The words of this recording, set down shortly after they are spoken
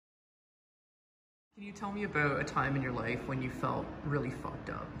Can you tell me about a time in your life when you felt really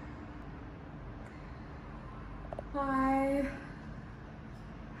fucked up? I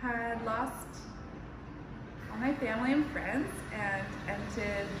had lost all my family and friends and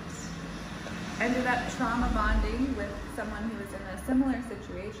ended up trauma bonding with someone who was in a similar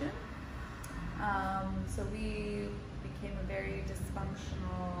situation. So we became a very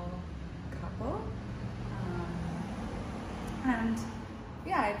dysfunctional couple. And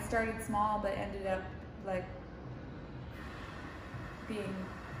yeah, it started small but ended up like being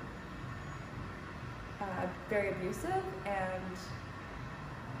very abusive, and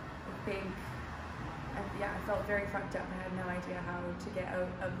I felt very fucked up and I had no idea how to get out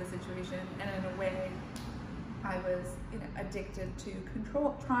of the situation, and in a way I was addicted to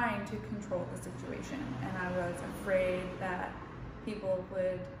trying to control the situation, and I was afraid that people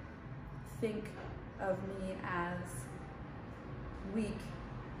would think of me as weak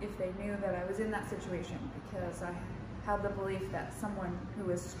if they knew that I was in that situation, because I held the belief that someone who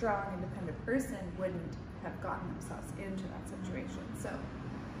was a strong, independent person wouldn't have gotten themselves into that situation. So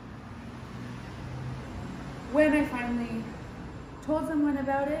when I finally told someone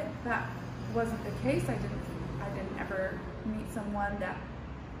about it, that wasn't the case. I didn't ever meet someone that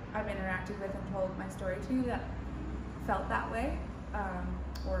I've interacted with and told my story to that felt that way,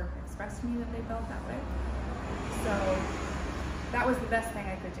 or expressed to me that they felt that way. So that was the best thing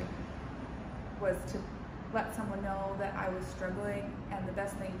I could do, was to let someone know that I was struggling, and the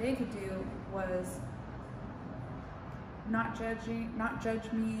best thing they could do was not judge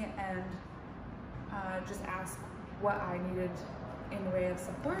me, and just ask what I needed in the way of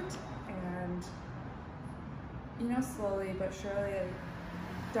support. And slowly but surely I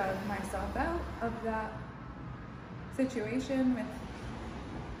dug myself out of that situation with,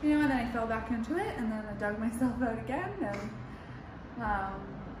 and then I fell back into it, and then I dug myself out again, and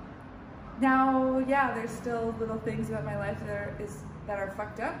now, yeah, there's still little things about my life that are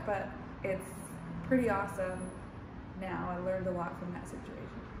fucked up, but it's pretty awesome now. I learned a lot from that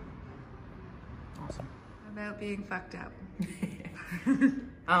situation. Awesome. About being fucked up.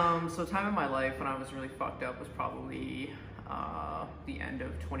 So a time in my life when I was really fucked up was probably the end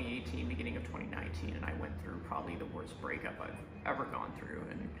of 2018, beginning of 2019, and I went through probably the worst breakup I've ever gone through.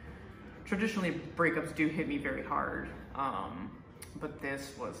 And traditionally, breakups do hit me very hard, but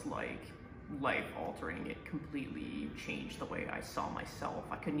this was like life-altering. It completely changed the way I saw myself.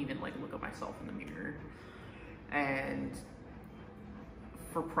 I couldn't even look at myself in the mirror. And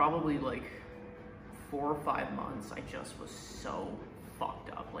for probably 4 or 5 months, I just was so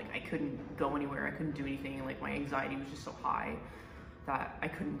fucked up. I couldn't go anywhere, I couldn't do anything. My anxiety was just so high that I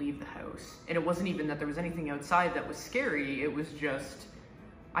couldn't leave the house. And it wasn't even that there was anything outside that was scary, it was just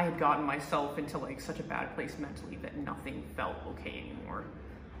I had gotten myself into such a bad place mentally that nothing felt okay anymore.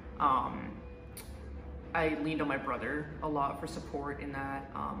 I leaned on my brother a lot for support in that,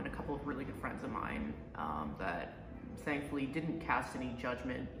 and a couple of really good friends of mine that thankfully didn't cast any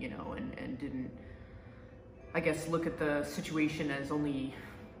judgment, and didn't, I guess, look at the situation as only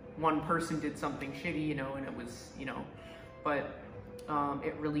one person did something shitty, and it was, but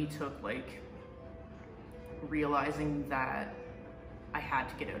it really took realizing that I had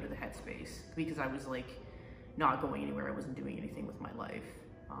to get out of the headspace, because I was not going anywhere, I wasn't doing anything with my life,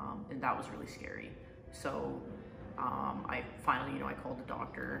 and that was really scary. So I finally, I called the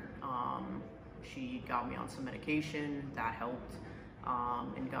doctor. She got me on some medication that helped,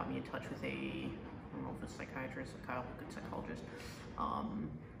 and got me in touch with I don't know if it's a psychiatrist, a psychologist,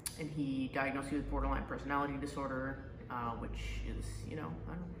 and he diagnosed me with borderline personality disorder, which is, I don't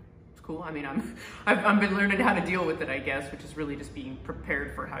know, it's cool. I mean, I've been learning how to deal with it, I guess, which is really just being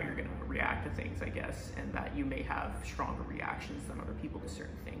prepared for how you're going to react to things, I guess, and that you may have stronger reactions than other people to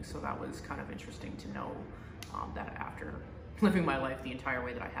certain things. So that was kind of interesting to know, that after living my life the entire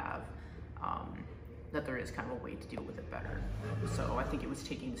way that I have, that there is kind of a way to deal with it better. So I think it was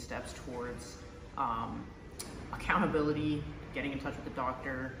taking the steps towards accountability, getting in touch with the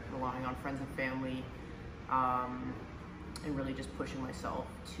doctor, relying on friends and family, and really just pushing myself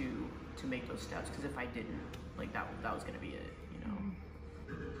to make those steps, because if I didn't, that was going to be it,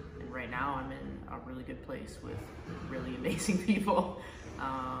 And right now I'm in a really good place with really amazing people,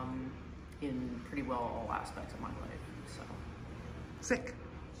 in pretty well all aspects of my life. So Sick.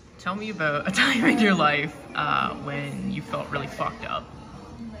 tell me about a time in your life when you felt really fucked up.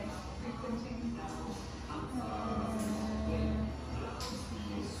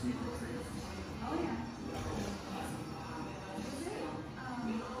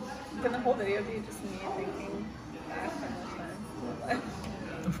 Can the whole video be just me thinking back on the time?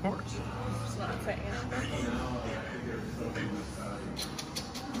 Of course. Just not saying anything.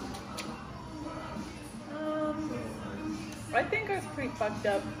 I think I was pretty fucked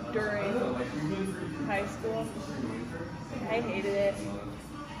up during high school. I hated it.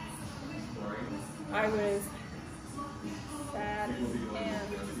 I was sad and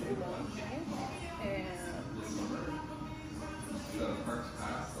lonely, and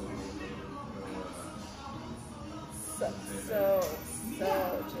so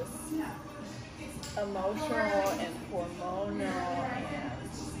just emotional and hormonal, and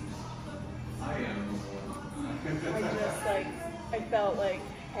I just like, I felt like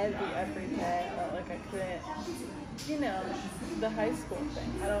heavy every day. I felt like I couldn't, you know, the high school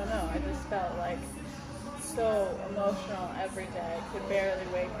thing. I don't know. I just felt like so emotional every day. I could barely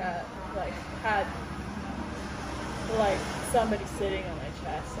wake up. Like, had like somebody sitting on my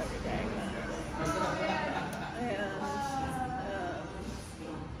chest every day kind of thing.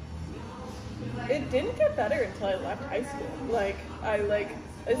 And it didn't get better until I left high school. Like,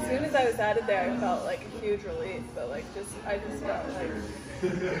 as soon as I was out of there, I felt like a huge relief. But like, I just felt like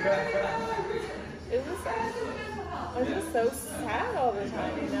it was. I was just so sad all the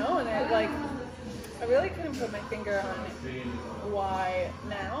time, you know. And I really couldn't put my finger on why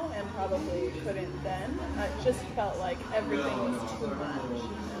now, and probably couldn't then. I just felt like everything was too much,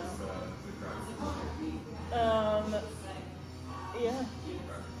 you know. Yeah.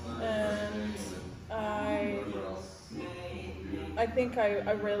 And I think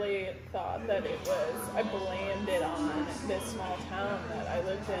I really thought that it was, I blamed it on this small town that I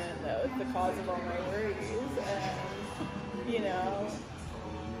lived in that was the cause of all my worries, and, you know,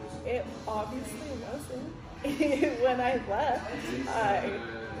 it obviously wasn't. When I left,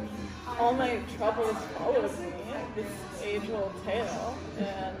 all my troubles followed me, this age-old tale,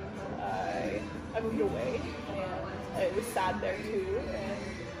 and I moved away, and I was sad there too, and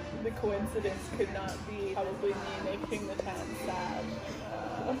the coincidence could not be probably me making the town sad.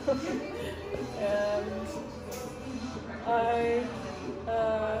 And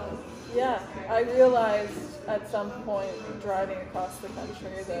I realized at some point driving across the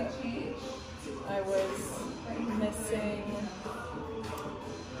country that I was missing,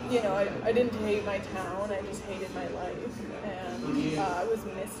 you know, I didn't hate my town, I just hated my life, and I was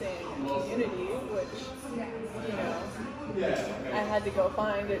missing community, which, you know, I had to go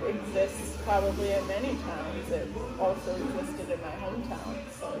find. It exists probably in many towns. It also existed in my hometown,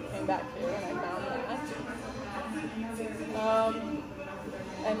 so I came back here and I found that.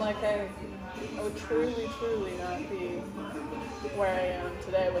 And like I would truly not be where I am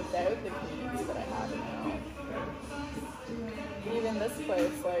today without the community that I have now. Even this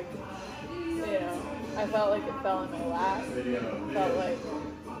place, like, you know, I felt like it fell in my lap. Felt like,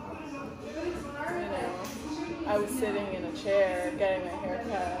 you know, I was sitting in a chair getting my hair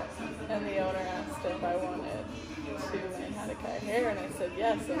cut, and the owner asked if I wanted to learn how to cut hair, and I said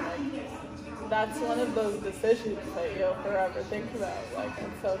yes. And like, that's one of those decisions that you'll forever think about. Like,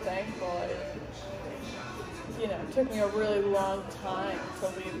 I'm so thankful. You know, it took me a really long time to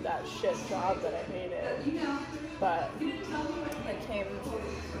leave that shit job that I hated, but I came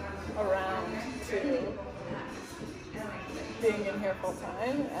around to being in here full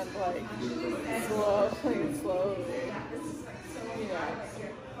time, and like slowly, you know,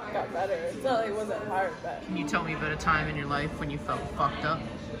 got better. It's not like it wasn't hard, but. Can you tell me about a time in your life when you felt fucked up?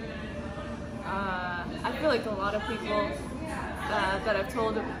 I feel like a lot of people that I've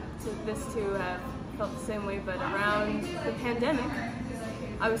told this to have felt the same way, but around the pandemic,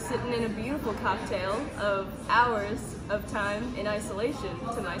 I was sitting in a beautiful cocktail of hours of time in isolation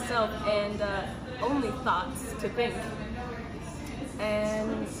to myself, and only thoughts to think.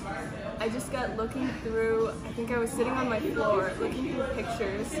 And I just got looking through, I think I was sitting on my floor looking through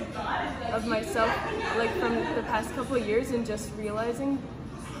pictures of myself, like from the past couple of years, and just realizing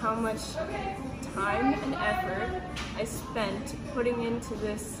how much time and effort I spent putting into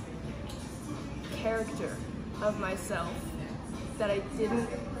this character of myself that I didn't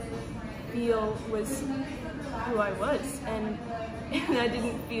feel was who I was, and I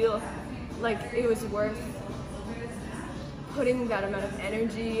didn't feel like it was worth putting that amount of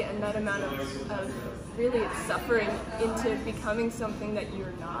energy and that amount of really suffering into becoming something that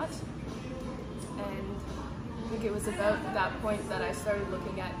you're not. And I think it was about that point that I started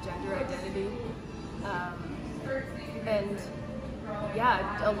looking at gender identity, and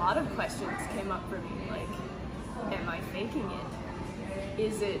yeah, a lot of questions came up for me, like, am I faking it?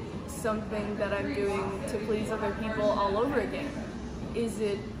 Is it something that I'm doing to please other people all over again? Is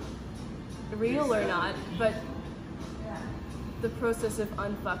it real or not? But the process of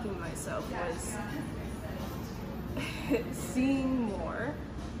unfucking myself was seeing more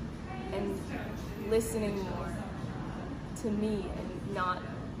and listening more to me, and not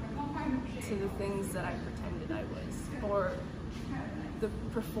to the things that I pretended I was, or the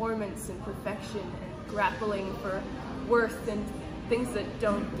performance and perfection and grappling for worth and things that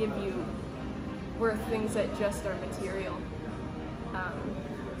don't give you worth, things that just are material.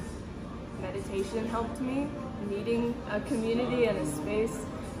 Meditation helped me. Meeting a community and a space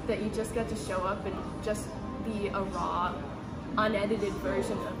that you just got to show up and just be a raw, unedited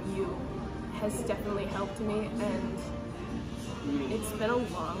version of you has definitely helped me, and it's been a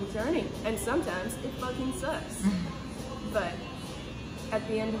long journey, and sometimes it fucking sucks. But at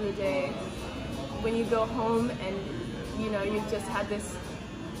the end of the day, when you go home and you know you've just had this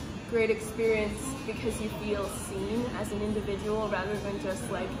great experience because you feel seen as an individual rather than just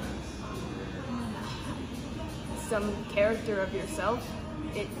like some character of yourself,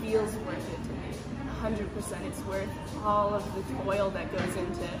 it feels worth it to me. 100% it's worth all of the toil that goes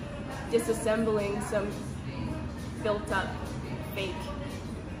into disassembling some built up fake.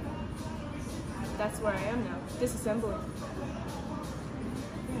 That's where I am now, disassembling.